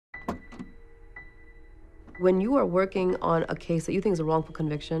When you are working on a case that you think is a wrongful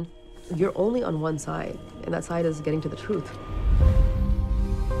conviction, you're only on one side, and that side is getting to the truth.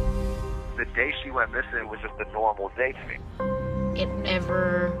 The day she went missing was just a normal day to me. It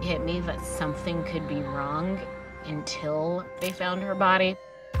never hit me that something could be wrong until they found her body.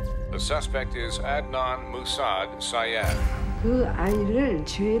 The suspect is Adnan Syed. 그 아이를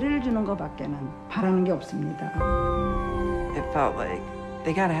죄를 주는 것밖에는 바라는 게 없습니다. It felt like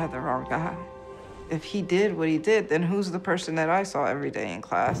they gotta have the wrong guy. If he did what he did, then who's the person that I saw every day in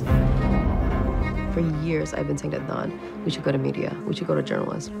class? For years, I've been saying to Adnan, we should go to media, we should go to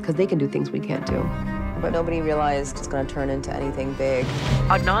journalists, because they can do things we can't do. But nobody realized it's going to turn into anything big.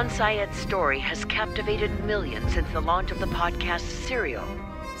 Adnan Syed's story has captivated millions since the launch of the podcast Serial.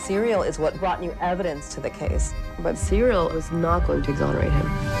 Serial is what brought new evidence to the case. But Serial was not going to exonerate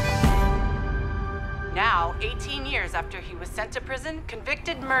him. Now, 18 years after he was sent to prison,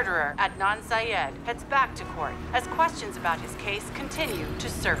 convicted murderer Adnan Syed heads back to court as questions about his case continue to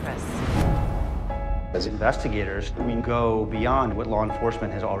surface. As investigators, we go beyond what law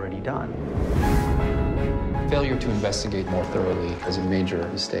enforcement has already done. Failure to investigate more thoroughly is a major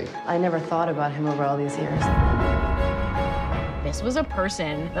mistake. I never thought about him over all these years. This was a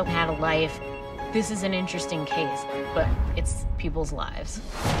person that had a life. This is an interesting case, but it's people's lives.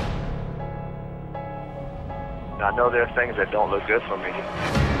 I know there are things that don't look good for me.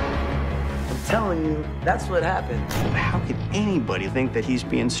 I'm telling you, that's what happened. How could anybody think that he's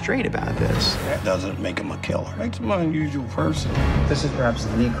being straight about this? That doesn't make him a killer. Makes him an unusual person. This is perhaps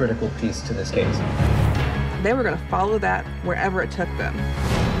the critical piece to this case. They were gonna follow that wherever it took them.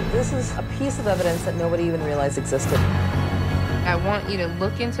 This is a piece of evidence that nobody even realized existed. I want you to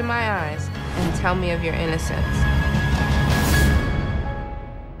look into my eyes and tell me of your innocence.